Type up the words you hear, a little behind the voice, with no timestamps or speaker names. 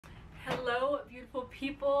Hello beautiful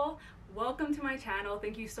people, welcome to my channel.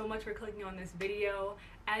 Thank you so much for clicking on this video.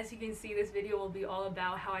 As you can see, this video will be all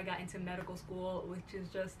about how I got into medical school, which is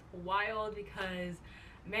just wild because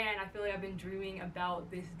man, I feel like I've been dreaming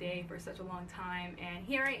about this day for such a long time, and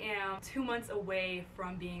here I am 2 months away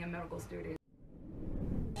from being a medical student.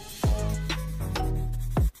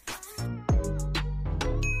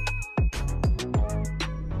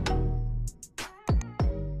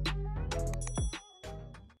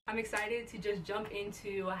 I'm excited to just jump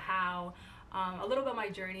into how a little about my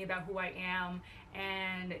journey, about who I am,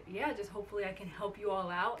 and yeah, just hopefully I can help you all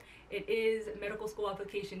out. It is medical school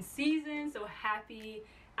application season, so happy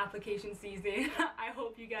application season. I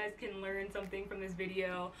hope you guys can learn something from this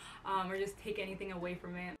video or just take anything away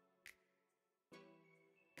from it.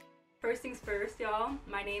 First things first, y'all,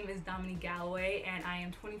 my name is Dominique Galloway and I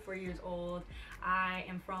am 24 years old. I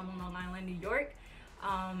am from Long Island, New York.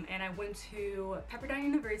 And I went to Pepperdine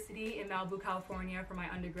University in Malibu, California for my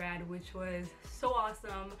undergrad, which was so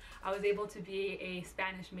awesome. I was able to be a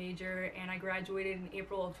Spanish major and I graduated in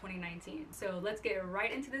April of 2019. So let's get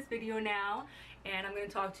right into this video now, and I'm going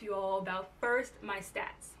to talk to you all about first my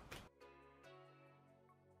stats.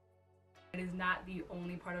 It is not the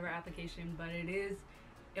only part of our application, but it is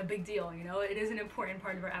a big deal, you know. It is an important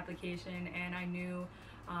part of our application, and I knew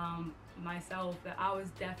myself that I was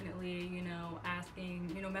definitely, you know,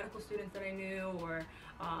 asking, you know, medical students that I knew or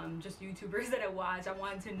just YouTubers that I watched. I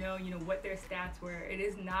wanted to know, you know, what their stats were. It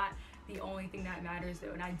is not the only thing that matters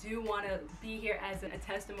though, and I do want to be here as a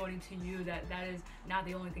testimony to you that that is not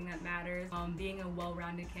the only thing that matters. Being a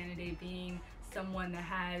well-rounded candidate, being someone that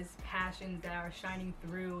has passions that are shining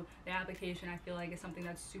through the application, I feel like is something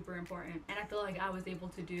that's super important, and I feel like I was able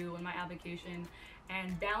to do in my application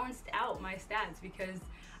and balanced out my stats because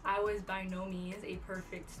I was by no means a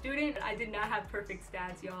perfect student. I did not have perfect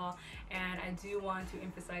stats, y'all, and I do want to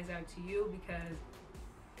emphasize that to you because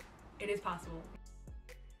it is possible.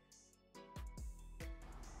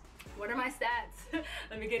 What are my stats?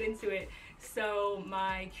 Let me get into it. So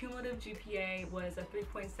my cumulative GPA was a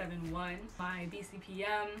 3.71. My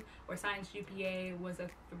BCPM or science GPA was a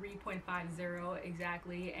 3.50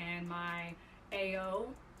 exactly, and my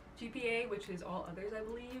AO GPA, which is all others I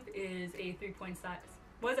believe, is a 3.6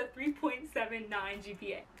 was a 3.79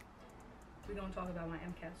 GPA. We're gonna talk about my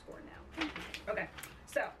MCAT score now. Okay,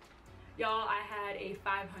 so y'all, I had a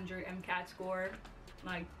 500 MCAT score,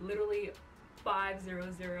 like literally 500,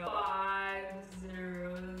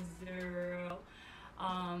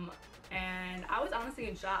 and I was honestly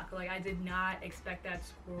in shock. Like, I did not expect that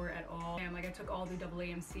score at all. And like, I took all the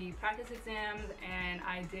AAMC practice exams and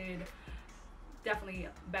I did definitely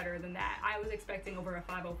better than that. I was expecting over a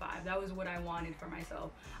 505. That was what I wanted for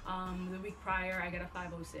myself. The week prior I got a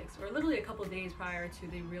 506, or literally a couple days prior to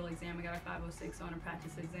the real exam I got a 506 on a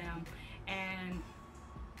practice exam. And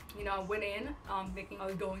you know, I went in thinking I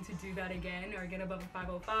was going to do that again or get above a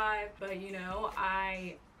 505, but you know,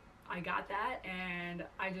 I got that, and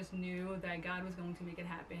I just knew that God was going to make it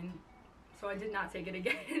happen. So I did not take it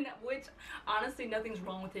again, which honestly nothing's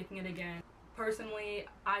wrong with taking it again. Personally,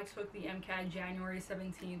 I took the MCAT January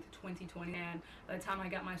 17th, 2020, and by the time I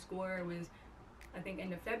got my score, it was I think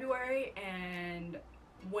end of February, and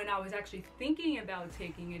when I was actually thinking about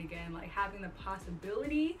taking it again, like having the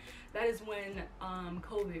possibility, that is when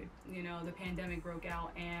COVID, you know, the pandemic broke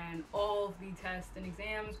out and all of the tests and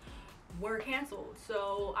exams were canceled.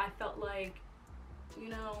 So I felt like, you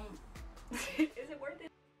know, is it worth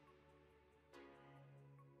it?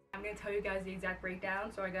 I'm gonna tell you guys the exact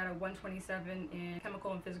breakdown. So I got a 127 in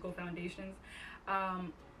chemical and physical foundations.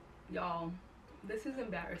 Y'all, this is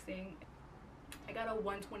embarrassing. I got a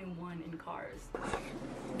 121 in cars.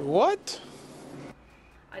 What?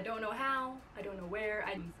 I don't know how, I don't know where.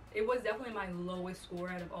 It was definitely my lowest score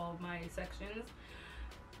out of all of my sections.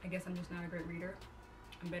 I guess I'm just not a great reader.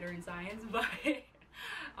 I'm better in science, but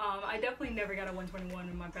I definitely never got a 121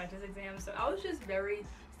 in my practice exam. So I was just very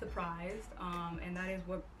surprised, and that is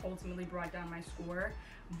what ultimately brought down my score.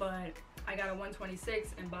 But I got a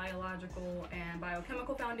 126 in biological and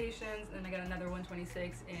biochemical foundations, and I got another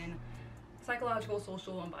 126 in psychological,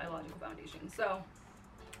 social, and biological foundations. So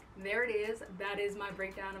there it is. That is my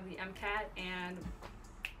breakdown of the MCAT, and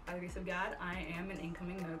by the grace of God, I am an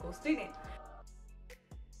incoming medical student.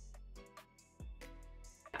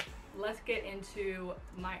 Let's get into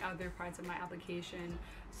my other parts of my application.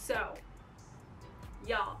 So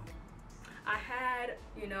y'all, I had,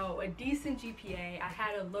 you know, a decent GPA, I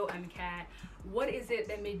had a low MCAT. What is it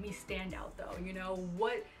that made me stand out though? You know,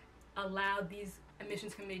 what allowed these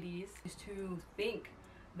admissions committees to think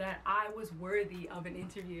that I was worthy of an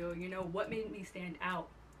interview? You know, what made me stand out?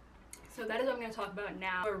 So that is what I'm going to talk about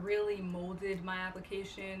now. What really molded my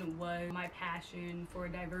application was my passion for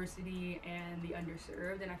diversity and the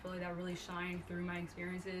underserved, and I feel like that really shined through my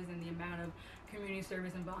experiences and the amount of community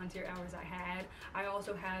service and volunteer hours I had. I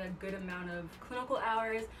also had a good amount of clinical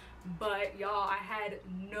hours, but y'all, I had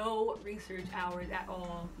no research hours at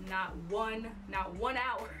all. Not one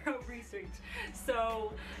hour of research.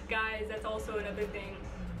 So guys, that's also another thing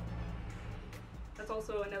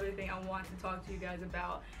I want to talk to you guys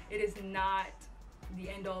about. It is not the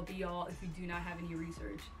end-all be-all if you do not have any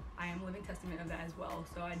research. I am a living testament of that as well.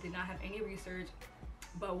 So I did not have any research,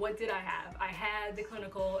 but what did I have? I had the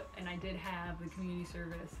clinical and I did have the community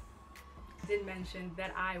service. I did mention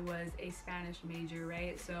that I was a Spanish major,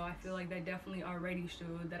 right? So I feel like that definitely already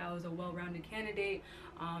showed that I was a well-rounded candidate,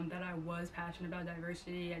 that I was passionate about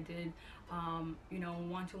diversity. I did, you know,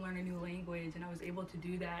 want to learn a new language, and I was able to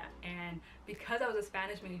do that. And because I was a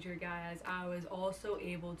Spanish major, guys, I was also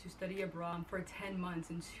able to study abroad for 10 months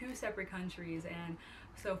in 2 separate countries. And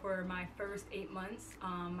so for my first 8 months,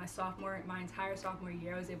 my entire sophomore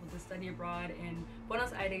year, I was able to study abroad in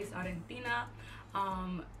Buenos Aires, Argentina.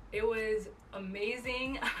 It was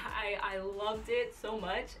amazing. I loved it so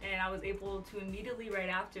much, and I was able to immediately right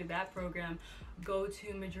after that program go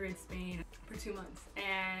to Madrid, Spain for 2 months.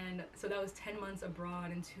 And so that was 10 months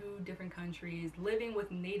abroad in 2 different countries, living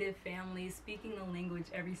with native families, speaking the language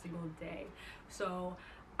every single day. So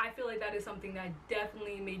I feel like that is something that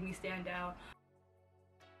definitely made me stand out.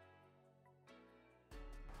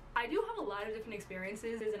 I do have a lot of different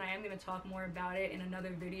experiences, and I am going to talk more about it in another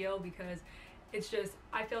video, because it's just,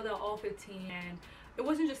 I failed out all 15, and it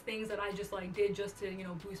wasn't just things that I just like did just to, you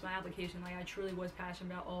know, boost my application. Like, I truly was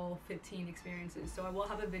passionate about all 15 experiences. So I will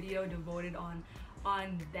have a video devoted on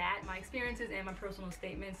that, my experiences and my personal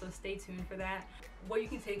statements, so stay tuned for that. What you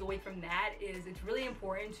can take away from that is it's really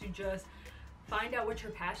important to just find out what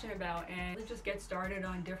you're passionate about and just get started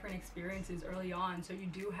on different experiences early on, so you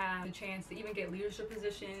do have the chance to even get leadership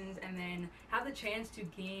positions, and then have the chance to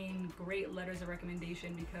gain great letters of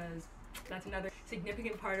recommendation, because that's another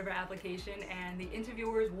significant part of our application, and the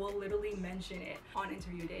interviewers will literally mention it on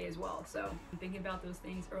interview day as well. So I'm thinking about those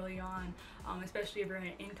things early on, especially if you're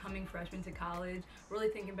an incoming freshman to college, really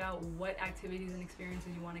thinking about what activities and experiences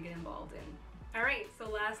you want to get involved in. Alright, so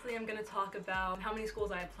lastly I'm going to talk about how many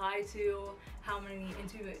schools I applied to, how many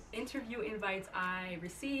interview invites I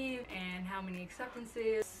received, and how many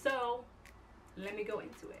acceptances. So let me go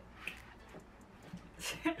into it.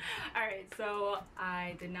 Alright, so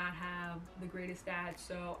I did not have the greatest stats,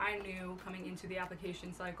 so I knew coming into the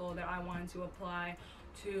application cycle that I wanted to apply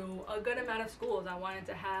to a good amount of schools. I wanted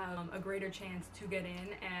to have a greater chance to get in,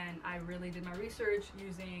 and I really did my research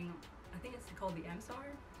using, I think it's called the MSAR.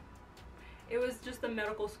 It was just the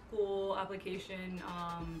medical school application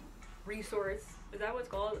resource. Is that what it's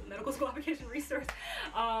called? Medical school application resource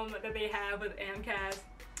that they have with MCAT.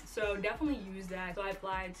 So definitely use that. So I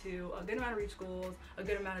applied to a good amount of reach schools, a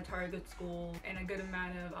good amount of target schools, and a good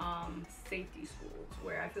amount of safety schools,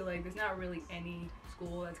 where I feel like there's not really any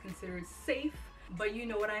school that's considered safe, but you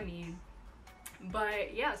know what I mean.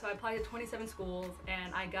 But yeah, so I applied to 27 schools,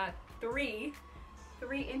 and I got three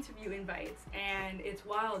interview invites, and it's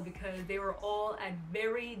wild because they were all at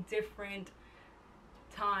very different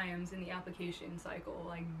times in the application cycle,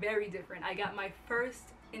 like very different. I got my first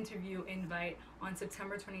interview invite on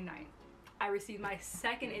September 29th. I received my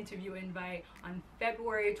second interview invite on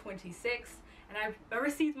February 26th, and I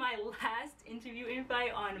received my last interview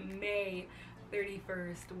invite on May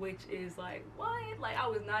 31st, which is like, what? Like, I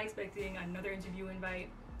was not expecting another interview invite.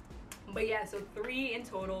 But yeah, so 3 in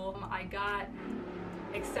total. I got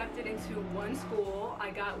accepted into 1 school,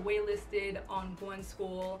 I got waitlisted on 1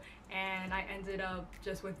 school, and I ended up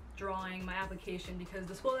just withdrawing my application because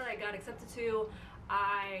the school that I got accepted to,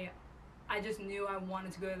 I just knew I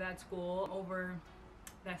wanted to go to that school over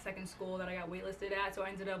that second school that I got waitlisted at, so I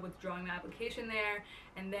ended up withdrawing my application there.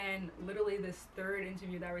 And then literally this 3rd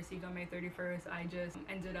interview that I received on May 31st, I just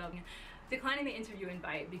ended up declining the interview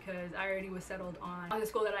invite because I already was settled on the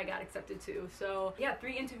school that I got accepted to. So yeah,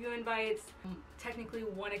 3 interview invites, technically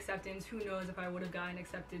 1 acceptance. Who knows if I would have gotten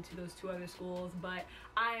accepted to those 2 other schools, but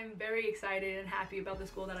I'm very excited and happy about the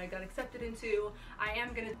school that I got accepted into. I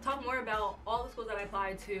am going to talk more about all the schools that I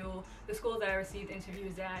applied to, the schools that I received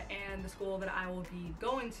interviews at, and the school that I will be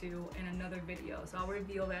going to in another video. So I'll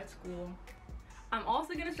reveal that school. I'm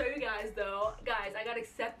also gonna show you guys though, guys, I got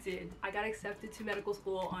accepted to medical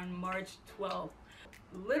school on March 12th.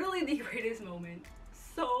 Literally the greatest moment.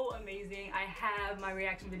 So amazing. I have my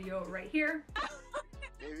reaction video right here.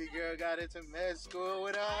 Baby girl got into med school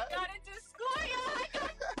with us. I got into school, yeah.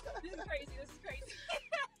 This is crazy, this is crazy.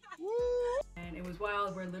 And it was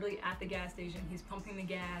wild. We're literally at the gas station. He's pumping the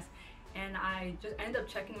gas. And I just end up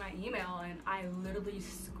checking my email and I literally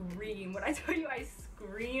screamed. When I tell you I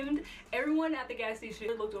screamed, everyone at the gas station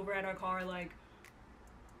looked over at our car like,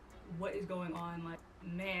 what is going on? Like,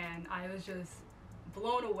 man, I was just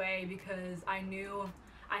blown away because I knew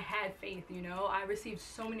I had faith, you know? I received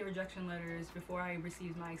so many rejection letters before I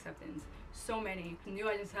received my acceptance. So many. I knew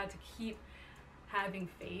I just had to keep having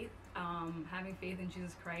faith in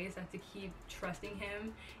Jesus Christ. I have to keep trusting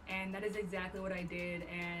him, and that is exactly what I did.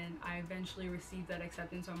 And I eventually received that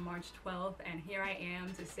acceptance on March 12th, and here I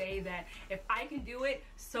am to say that if I can do it,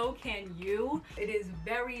 so can you. It is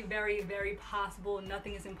very, very, very possible.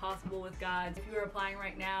 Nothing is impossible with God. If you are applying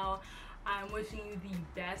right now, I'm wishing you the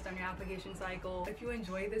best on your application cycle. If you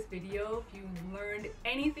enjoyed this video, if you learned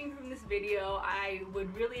anything from this video, I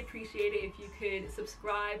would really appreciate it if you could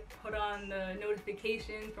subscribe, put on the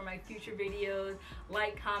notifications for my future videos,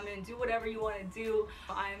 like, comment, do whatever you want to do.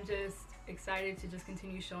 I'm just excited to just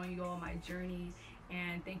continue showing you all my journey,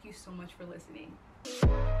 and thank you so much for listening.